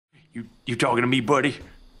You talking to me, buddy?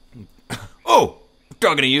 Oh, I'm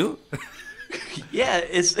talking to you. Yeah,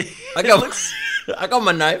 it's. I It got, looks. I got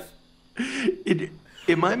my knife.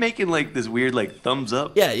 Am I making like this weird like thumbs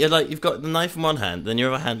up? Yeah, you're like you've got the knife in one hand, then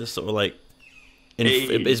your other hand is sort of like Hey.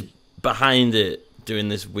 is behind it, doing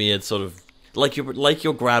this weird sort of like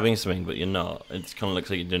you're grabbing something, but you're not. It kind of looks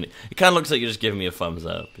like you're doing it. It kind of looks like you're just giving me a thumbs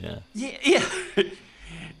up. Yeah. Yeah, yeah.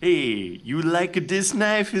 Hey, you like this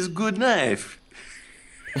knife? Is good knife.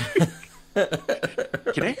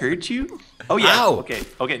 Can I hurt you? Oh yeah. Ow. Okay.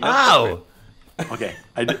 Okay. No, Ow! okay.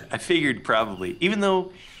 I figured probably, even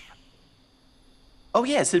though. Oh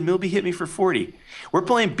yeah, it said Milby hit me for 40. We're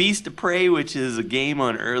playing Beast of Prey, which is a game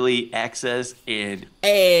on early access, and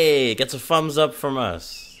Hey, gets a thumbs up from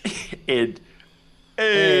us. and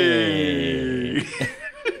Hey. hey.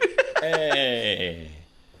 Hey.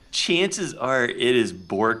 Chances are it is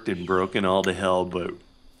borked and broken all to hell, but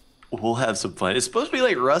we'll have some fun. It's supposed to be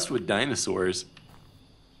like Rust with dinosaurs.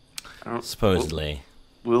 I don't, Supposedly.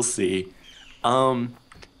 we'll see.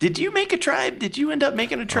 Did you make a tribe? Did you end up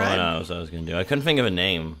making a Oh, tribe? no, that's what I was gonna do. I couldn't think of a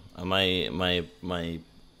name. My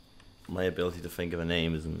ability to think of a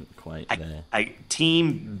name isn't quite there.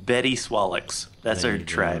 Team Betty Swallocks. That's There our you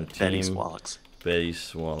go, tribe. Betty Team- Swallocks. Betty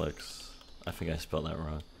Swallocks. I think I spelled that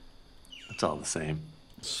wrong. It's all the same.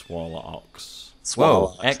 Swallox. Swallox.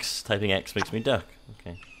 Whoa, X. Typing X makes me duck.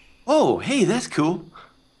 Okay. Oh, hey, that's cool.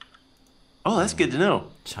 Oh, that's good to know.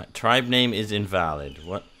 Tribe name is invalid.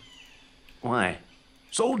 What? Why?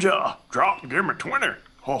 Soldier, drop, give me 20.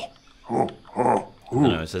 Oh, oh,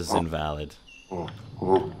 No, it says invalid.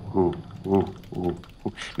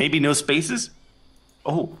 Maybe no spaces?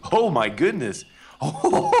 Oh my goodness.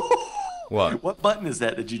 Oh, What? what button is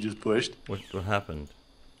that you just pushed? What happened?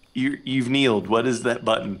 You've kneeled. What is that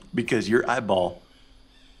button? Because your eyeball.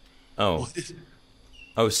 Oh.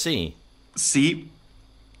 Oh, C. See?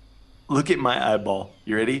 Look at my eyeball.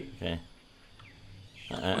 You ready? Okay.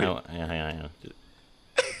 Hang on.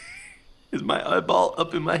 Is my eyeball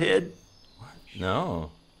up in my head?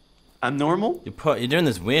 No. I'm normal? You're doing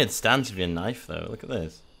this weird stance with your knife, though. Look at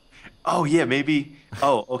this. Oh, yeah, maybe.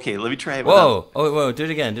 Oh, okay, let me try it. Whoa! Oh, whoa! Do it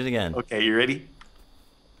again. Do it again. Okay, you ready?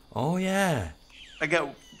 Oh yeah. I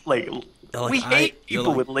got, like like we hate you're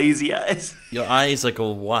people like- with lazy eyes. Your eyes like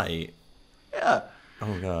all white. Yeah.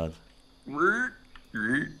 Oh god.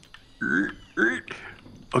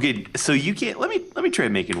 Okay, so you can't. Let me try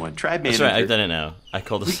making one. Tribe That's manager. right. I've done it now. I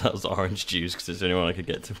called ourselves Orange Juice because it's the only one I could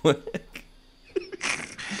get to work.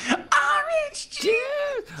 Orange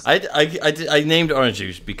juice. I named Orange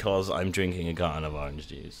Juice because I'm drinking a carton of orange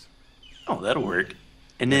juice. Oh, that'll work.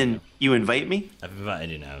 And then you invite me. I've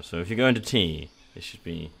invited you now, so if you're going to tea, it should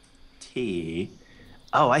be. T.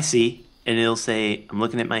 Oh, I see. And it'll say, I'm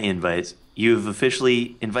looking at my invites. You've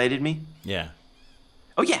officially invited me? Yeah.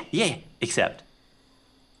 Oh, yeah, yeah. Accept.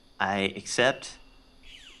 I accept.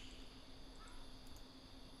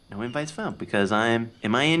 No invites found because Am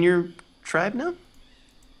I in your tribe now?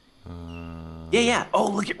 Yeah. Oh,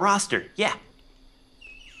 look at roster. Yeah.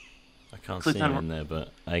 I can't Click see on- it in there,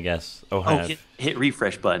 but I guess. Oh, Oh, have. hit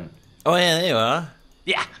refresh button. Oh yeah, there you are.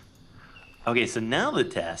 Yeah. Okay, so now the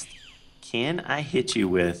test. Can I hit you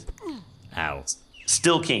with? Ow.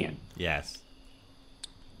 Still can. Yes.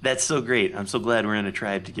 That's so great. I'm so glad we're in a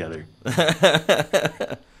tribe together.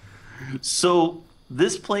 So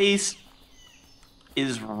this place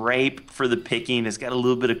is ripe for the picking. It's got a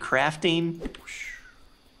little bit of crafting.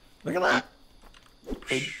 Look at that.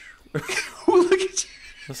 And- Look at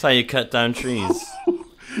That's how you cut down trees. you.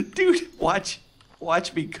 Dude, watch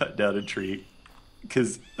me cut down a tree.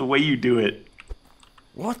 Because the way you do it.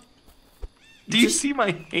 What? Do you see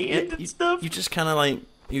my hand and stuff? You just kind of like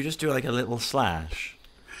you just do like a little slash.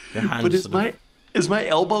 Your hand But just is my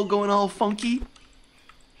elbow going all funky?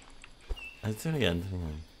 Let's do it again. Do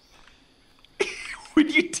it again. When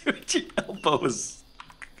you do it, your elbows.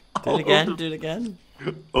 Do it again. Do it again.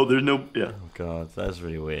 Oh, there's no. Yeah. Oh god, that's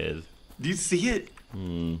really weird. Do you see it?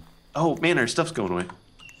 Oh man, our stuff's going away.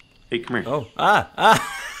 Hey, come here. Oh, ah.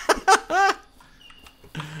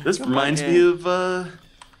 This reminds me of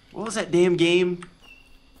what was that damn game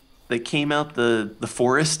that came out, the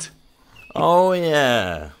forest, Oh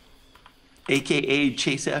yeah. aka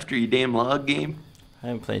Chase After You Damn Log game. I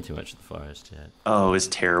haven't played too much of the forest yet. Oh, it's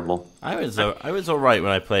terrible. I was all right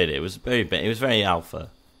when I played it. It was very alpha,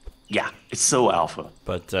 Yeah, it's so alpha.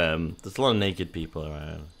 but there's a lot of naked people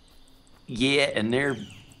around. Yeah, and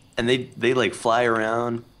they like fly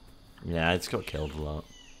around. Yeah, it's got killed a lot.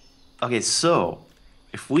 Okay, so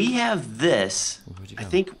if we have this, Where'd you I go?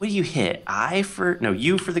 think what do you hit?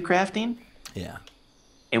 You for the crafting, Yeah.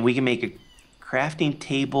 and we can make a crafting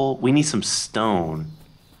table. We need some stone.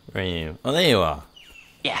 Where are you? Oh, there you are.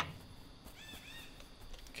 Yeah.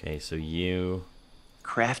 Okay, so you...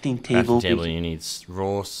 Crafting table. Crafting table, you need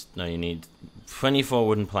no, you need 24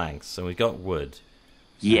 wooden planks. So we got wood.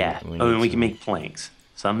 Yeah. And we some... can make planks.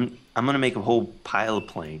 So I'm gonna make a whole pile of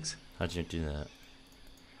planks. How'd you do that?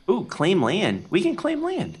 Ooh, claim land. We can claim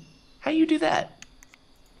land. How you do that?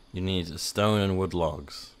 You need stone and wood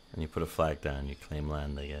logs. And you put a flag down, you claim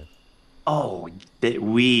land, I guess. Oh, that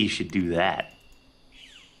we should do that.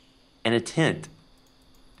 And a tent.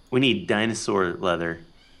 We need dinosaur leather.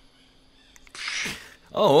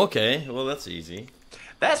 Oh, okay. Well, that's easy.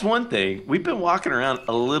 That's one thing. We've been walking around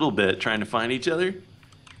a little bit trying to find each other.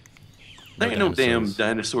 There ain't no damn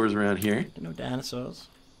dinosaurs around here. No dinosaurs.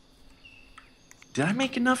 Did I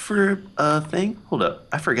make enough for a thing? Hold up.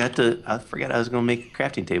 I forgot I was gonna make a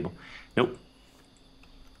crafting table. Nope.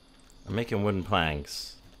 I'm making wooden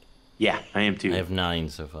planks. Yeah, I am too. I have 9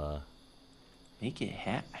 so far. Make it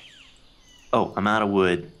Oh, I'm out of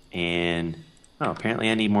wood and apparently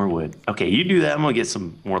I need more wood. Okay, you do that. I'm gonna get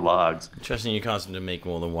some more logs. Interesting, you can't seem to make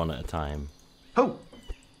more than one at a time. Oh.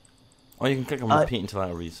 Or you can click on repeat until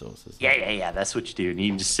out of resources. Yeah. That's what you do. And you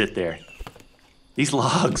can just sit there. These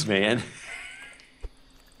logs, man.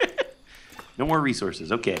 No more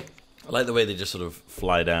resources. Okay. I like the way they just sort of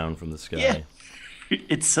fly down from the sky. Yeah.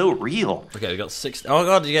 It's so real. Okay, we got 6. Oh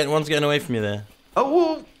god, one's getting away from you there.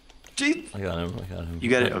 Oh, jeez. I got him. You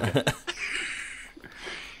got it? Okay.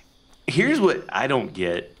 Here's what I don't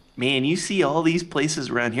get. Man, you see all these places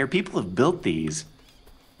around here. People have built these.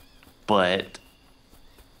 But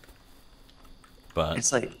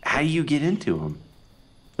it's like, how do you get into them?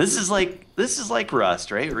 This is like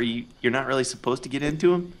Rust, right? Where you're not really supposed to get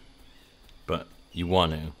into them. But you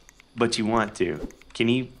want to. But you want to. Can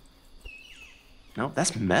you? No,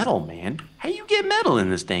 that's metal, man. How do you get metal in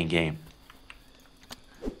this dang game?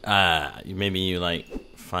 Maybe you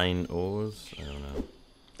like find ores? I don't know.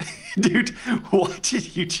 Dude, watching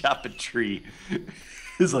you chop a tree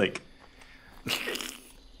is like...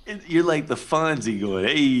 You're like the Fonzie going,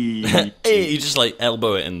 hey. Hey, you just like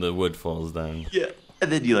elbow it and the wood falls down. Yeah.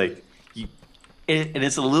 And then and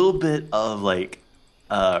it's a little bit of like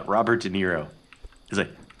Robert De Niro. He's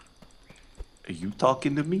like, are you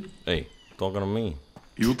talking to me? Hey, talking to me.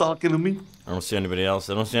 You talking to me? I don't see anybody else.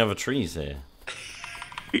 I don't see any other trees here.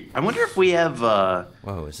 I wonder if we have...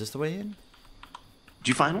 Whoa, is this the way in? Did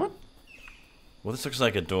you find one? Well, this looks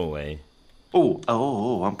like a doorway.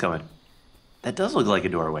 Oh, I'm coming. That does look like a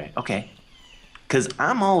doorway. Okay. Because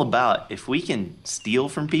I'm all about, if we can steal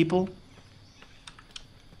from people,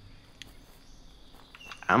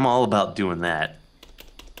 I'm all about doing that.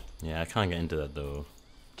 Yeah, I can't get into that door.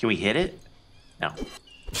 Can we hit it? No.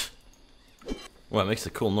 Well, it makes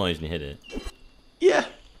a cool noise when you hit it. Yeah.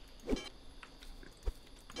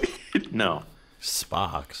 No.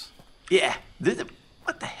 Sparks. Yeah.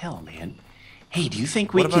 What the hell, man? Hey, do you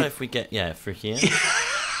think we What about if we get... Yeah, for here?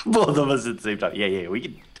 Both of us at the same time. Yeah, we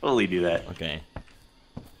can totally do that. Okay.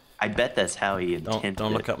 I bet that's how he intended it.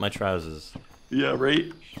 Don't look up my trousers. Yeah,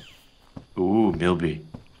 right? Ooh, Milby.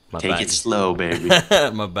 Take it slow, baby.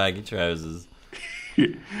 My baggy trousers.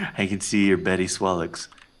 I can see your Betty Swallocks.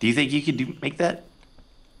 Do you think you could make that?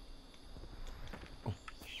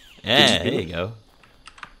 Yeah, there you go.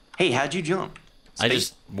 Hey, how'd you jump? I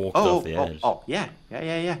just walked off the edge. Oh, yeah.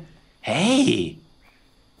 Hey!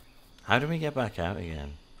 How do we get back out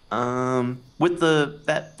again? With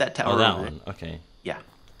that tower. Oh, that one. Okay. Yeah.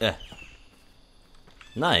 Yeah.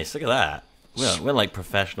 Nice. Look at that. We're like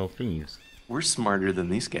professional thieves. We're smarter than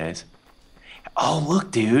these guys. Oh,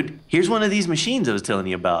 look, dude. Here's one of these machines I was telling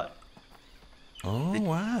you about. Oh,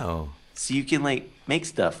 wow. So you can, like, make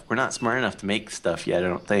stuff. We're not smart enough to make stuff yet, I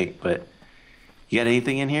don't think, but... You got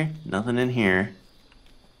anything in here? Nothing in here.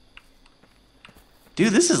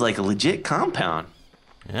 Dude, this is like a legit compound.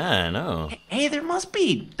 Yeah, I know. Hey, there must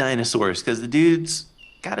be dinosaurs, because the dude's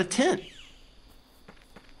got a tent.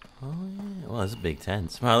 Oh, yeah. Well, it's a big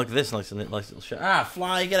tent. Wow, look at this nice little shot. Ah,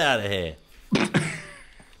 fly, get out of here.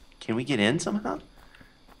 Can we get in somehow?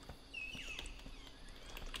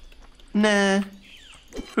 Nah.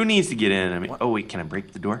 Who needs to get in? I mean, oh, wait, can I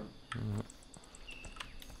break the door?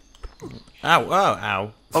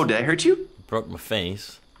 Ow. Oh, did I hurt you? Broke my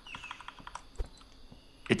face.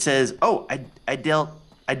 It says, oh, I dealt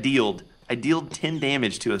 10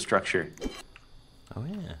 damage to a structure. Oh,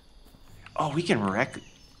 yeah. Oh, we can wreck.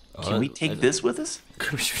 Can we take this with us?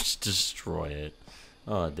 We should just destroy it.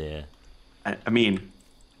 Oh, dear. I mean...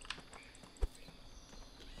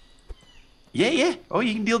 Yeah. Oh,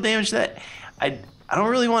 you can deal damage to that. I don't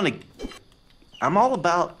really want to... I'm all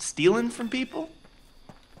about stealing from people.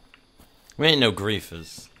 We ain't no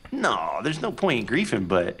griefers. No, there's no point in griefing,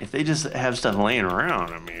 but if they just have stuff laying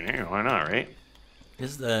around, I mean, hey, why not, right?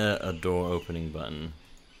 Is there a door opening button?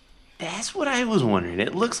 That's what I was wondering.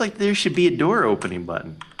 It looks like there should be a door opening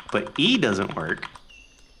button, but E doesn't work.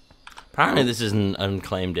 Apparently Oh. this is an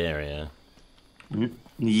unclaimed area.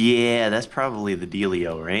 Yeah, that's probably the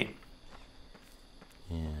dealio, right?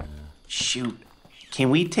 Yeah. Shoot. Can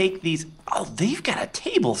we take these? Oh, they've got a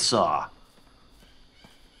table saw.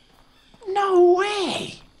 No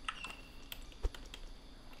way.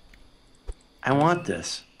 I want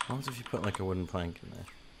this. What if you put like a wooden plank in there?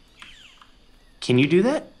 Can you do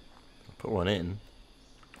that? Put one in.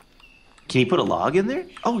 Can you put a log in there?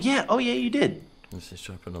 Oh, yeah. Oh, yeah, you did. Let's just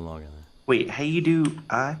try to put a log in there. Wait, how you do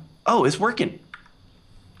I? Oh, it's working.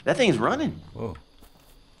 That thing's running. Whoa.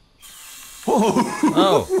 Whoa.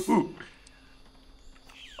 Oh!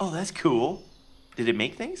 Oh, that's cool. Did it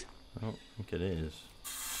make things? I don't think it is.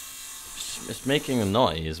 It's making a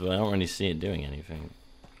noise, but I don't really see it doing anything.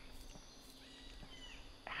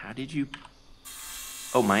 How did you?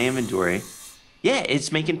 Oh, my inventory. Yeah,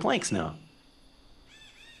 it's making planks now.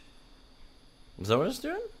 Is that what it's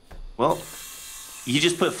doing? Well, you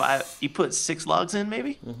just put five. You put 6 logs in,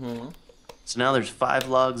 maybe. Mm-hmm. So now there's 5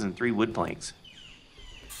 logs and 3 wood planks.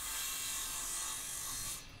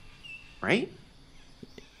 Right?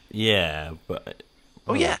 Yeah, but...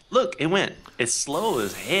 Oh yeah, look, it went. It's slow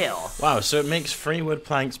as hell. Wow, so it makes 3 wood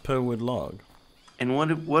planks per wood log. And what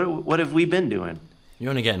have we been doing? You're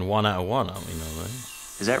only getting 1 out of 1, aren't we, normally?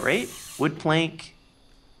 Is that right? Wood plank.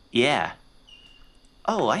 Yeah.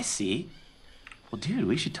 Oh, I see. Well, dude,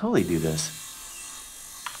 we should totally do this.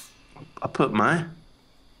 I'll put my...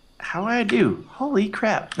 How do I do? Holy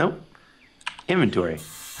crap. Nope. Inventory.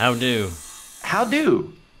 How do? How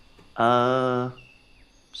do?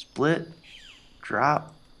 Split.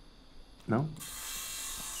 Drop. No.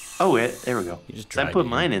 Oh, there we go. You just So I drag put it in.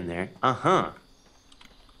 mine in there. Uh-huh.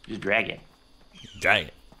 Just drag it. Drag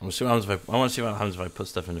it. I want to see what happens if I put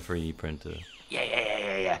stuff in the 3D printer.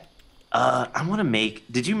 Yeah. I want to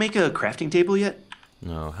make... Did you make a crafting table yet?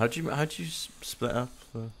 No. How'd you split up?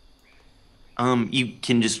 You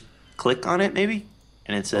can just click on it, maybe?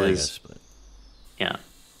 And it Oh, there you go, says... split. Yeah.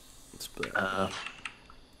 Split.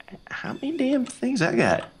 How many damn things I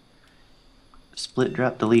got? Split,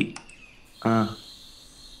 drop, delete.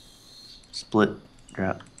 Split,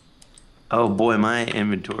 drop. Oh boy, my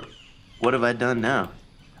inventory. What have I done now?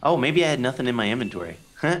 Oh, maybe I had nothing in my inventory.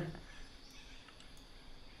 Huh?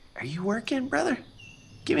 Are you working, brother?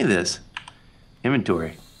 Give me this.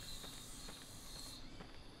 Inventory.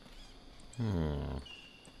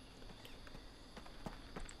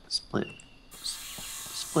 Split.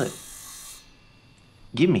 Split.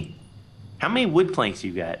 Give me. How many wood planks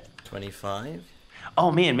you got? 25?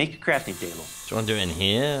 Oh man, make a crafting table. Do you want to do it in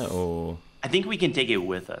here, or I think we can take it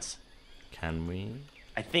with us. can we?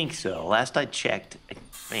 I think so. Last I checked, I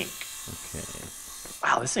think. Okay.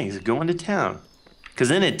 Wow, this thing is going to town. Because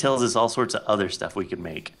then it tells us all sorts of other stuff we can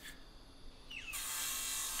make.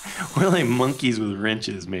 We're like monkeys with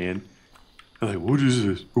wrenches, man. We're like, what is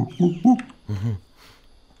this? Ooh, ooh, ooh.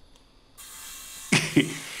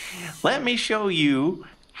 Let me show you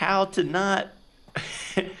how to not...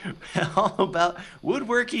 all about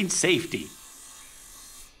woodworking safety.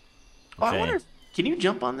 Oh, I Okay. wonder if... Can you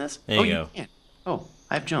jump on this? There you go. Can. Oh,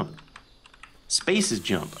 I have jump. Space is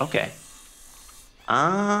jump. Okay.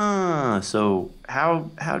 Ah, so how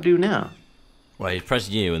do now? Well, you press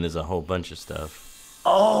U and there's a whole bunch of stuff.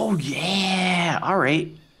 Oh yeah. All right.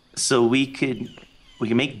 So we can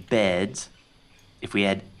make beds if we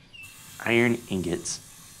had iron ingots.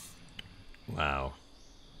 Wow.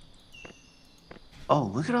 Oh,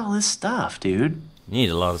 look at all this stuff, dude. You need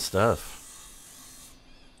a lot of stuff.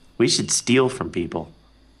 We should steal from people.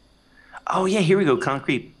 Oh yeah, here we go.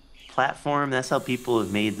 Concrete platform. That's how people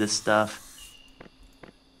have made this stuff.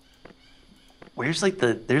 Where's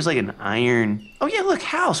there's like an iron. Oh yeah, look,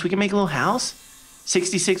 house. We can make a little house.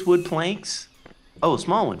 66 wood planks. Oh,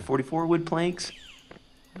 small one. 44 wood planks.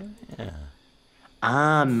 Yeah.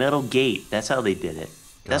 Ah, metal gate. That's how they did it.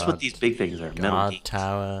 That's what God- these big things are. Metal Guard gates.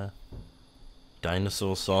 tower.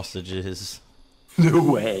 Dinosaur sausages. No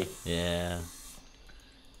way. Yeah.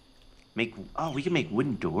 We can make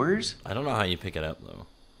wooden doors? I don't know how you pick it up,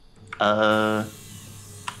 though.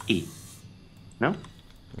 E. No?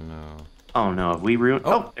 No. Oh no, have we ruined...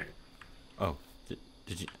 Oh, there. Oh.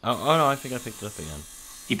 Did you... Oh, no, I think I picked it up again.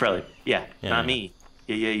 You probably... Yeah, Yeah, not yeah. me.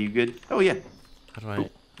 Yeah, you good? Oh yeah. How did I...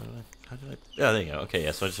 Oh, there you go. Okay,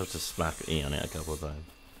 yeah, so I just have to smack E on it a couple of times.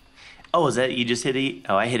 Oh, is that... You just hit E?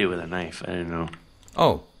 Oh, I hit it with a knife. I didn't know.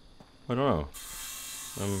 Oh. I don't know.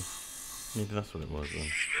 Maybe that's what it was then.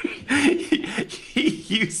 He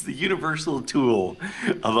used the universal tool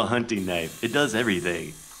of a hunting knife. It does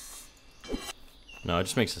everything. No, it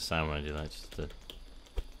just makes a sound when I do that.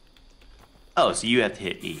 Oh, so you have to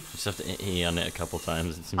hit E. Just have to hit E on it a couple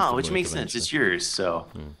times. It seems Oh, to which work makes sense. eventually. It's yours, so.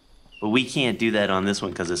 But we can't do that on this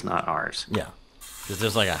one because it's not ours. Yeah. Because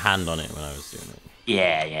there's like a hand on it when I was doing it.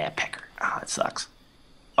 Yeah, pecker. Oh, it sucks.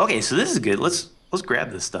 Okay, so this is good. Let's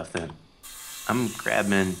grab this stuff then. I'll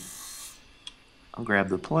grab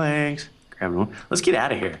the planks. Grab one. Let's get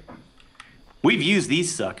out of here. We've used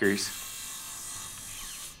these suckers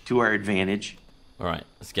to our advantage. All right,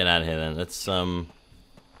 let's get out of here then. Let's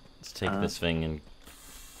take this thing and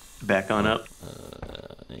back on up.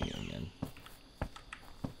 There you go again.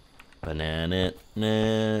 Banana,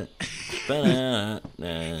 banana.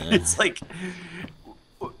 It's like,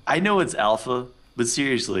 I know it's alpha, but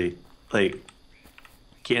seriously, like,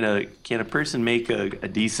 can a person make a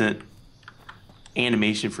decent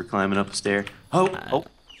animation for climbing up a stair? Oh,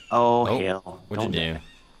 hell! What'd you do?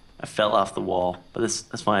 I fell off the wall, but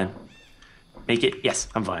that's fine. Make it. Yes,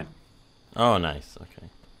 I'm fine. Oh, nice. Okay.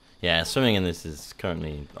 Yeah, swimming in this is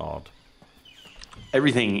currently odd.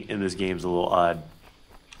 Everything in this game's a little odd.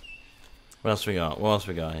 What else we got? What else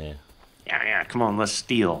we got here? Yeah. Come on, let's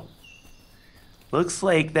steal. Looks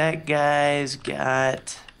like that guy's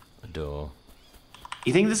got A door.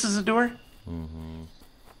 You think this is a door? Mm-hmm.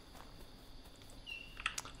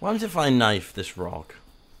 What happens if I knife this rock?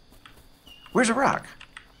 Where's a rock?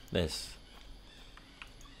 This.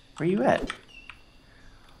 Where you at?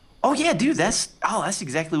 Oh yeah, dude, that's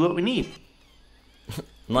exactly what we need.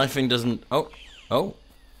 Knifing doesn't. Oh. Whoa.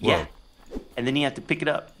 Yeah. And then you have to pick it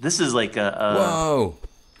up. This is like a Whoa.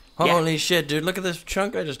 Yeah. Holy shit, dude! Look at this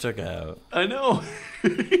chunk I just took out. I know.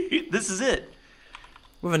 This is it.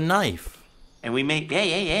 With a knife. And we made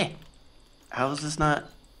yeah. How is this not?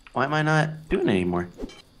 Why am I not doing it anymore?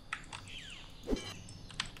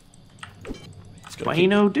 Why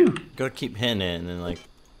do? Gotta keep hitting it and then like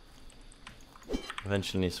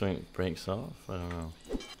eventually swing breaks off. I don't know.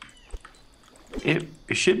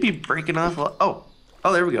 It should be breaking off. Oh,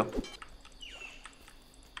 there we go.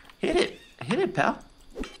 Hit it, pal.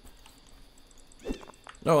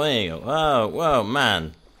 Oh, there you go. Oh, whoa,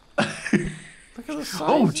 man. Look at the size.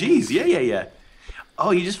 Oh, jeez, yeah.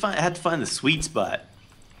 Oh, you just had to find the sweet spot.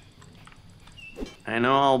 I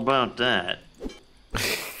know all about that.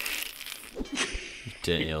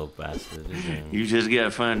 Dirty old bastard. You just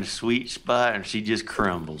gotta find the sweet spot, and she just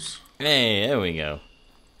crumbles. Hey, there we go.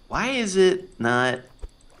 Why is it not?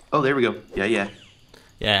 Oh, there we go. Yeah.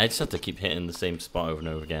 Yeah, I just have to keep hitting the same spot over and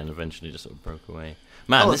over again. Eventually, just sort of broke away.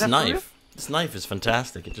 Man, this knife is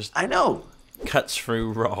fantastic. It just I know. cuts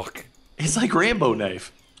through rock. It's like Rambo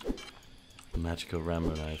knife. The magical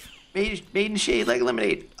Rambo knife. Made in shade like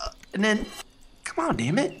lemonade. And then, come on,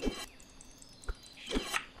 damn it.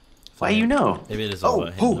 Why you know? Maybe it is all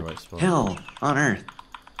about hitting the right spot. Hell on earth.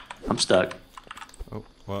 I'm stuck. Oh,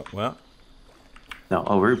 what? No,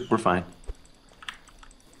 we're fine.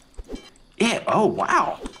 Yeah, oh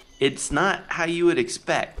wow. It's not how you would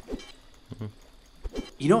expect.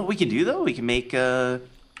 You know what we can do though? We can make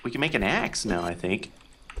an axe now, I think.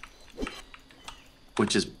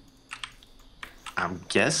 Which is I'm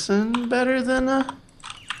guessing better than a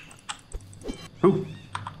Ooh.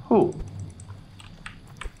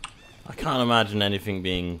 I can't imagine anything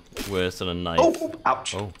being worse than a knife. Oh,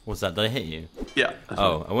 ouch. Oh, what's that? Did I hit you? Yeah.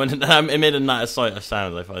 Oh, I went. It made a sound as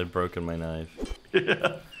if I had broken my knife.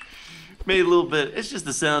 Yeah. Made a little bit. It's just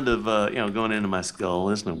the sound of going into my skull.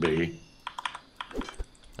 It's no biggie.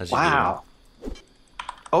 Wow.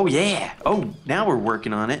 Oh yeah. Oh, now we're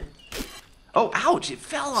working on it. Oh, ouch! It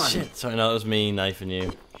fell on me. Shit. Sorry, no, that was me knifing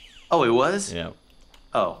you. Oh, it was? Yeah.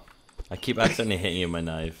 Oh. I keep accidentally hitting you with my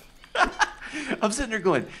knife. I'm sitting there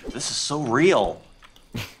going, this is so real.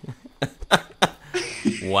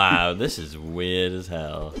 Wow, this is weird as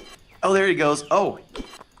hell. Oh, there he goes. Oh.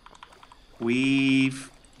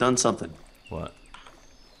 We've done something. What?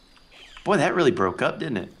 Boy, that really broke up,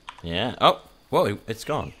 didn't it? Yeah. Oh, whoa, it's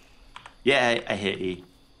gone. Yeah, I hit E.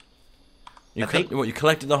 You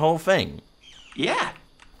collected the whole thing? Yeah.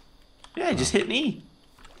 Yeah, I just hit an E.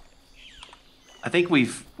 I think we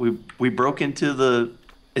broke into the...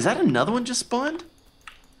 Is that another one just spawned?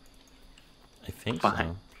 I think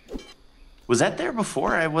Fine. so. Was that there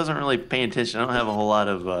before? I wasn't really paying attention. I don't have a whole lot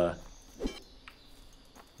of...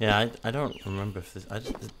 Yeah, I don't remember if this... I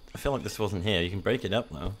feel like this wasn't here. You can break it up,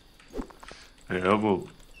 though. Yeah, we'll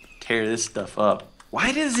tear this stuff up.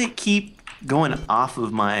 Why does it keep going off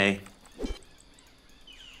of my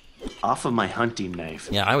hunting knife?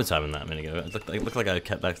 Yeah, I was having that a minute ago. It looked like I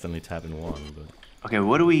kept accidentally tapping one, but... Okay,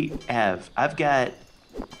 what do we have?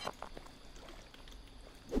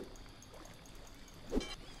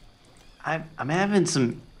 I'm having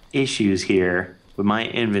some issues here with my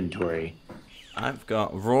inventory. I've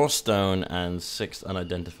got raw stone and 6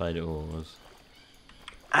 unidentified ores.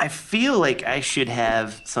 I feel like I should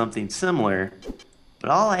have something similar, but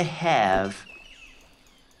all I have,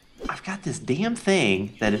 I've got this damn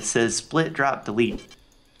thing that it says split, drop, delete.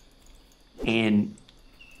 And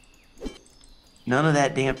none of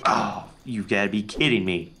that damn, oh, you've got to be kidding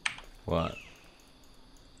me. What?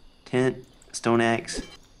 Tent, stone axe.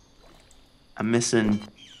 I'm missing.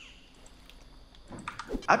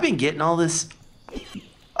 I've been getting all this.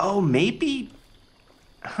 Oh, maybe.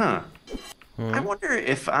 Huh. I wonder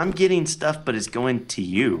if I'm getting stuff, but it's going to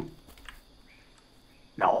you.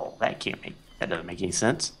 No, that doesn't make any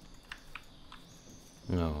sense.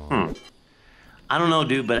 No. I don't know,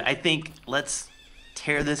 dude, but I think let's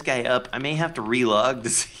tear this guy up. I may have to relog to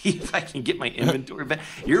see if I can get my inventory back.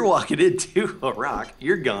 You're walking into a rock.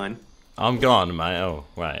 You're gone. I'm gone, mate. Oh,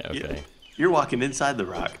 right, okay. You're walking inside the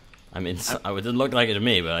rock. I mean, it didn't look like it to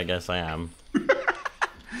me, but I guess I am.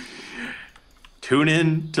 Tune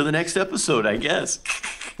in to the next episode, I guess.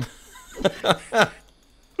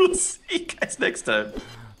 We'll see you guys next time.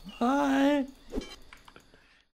 Bye.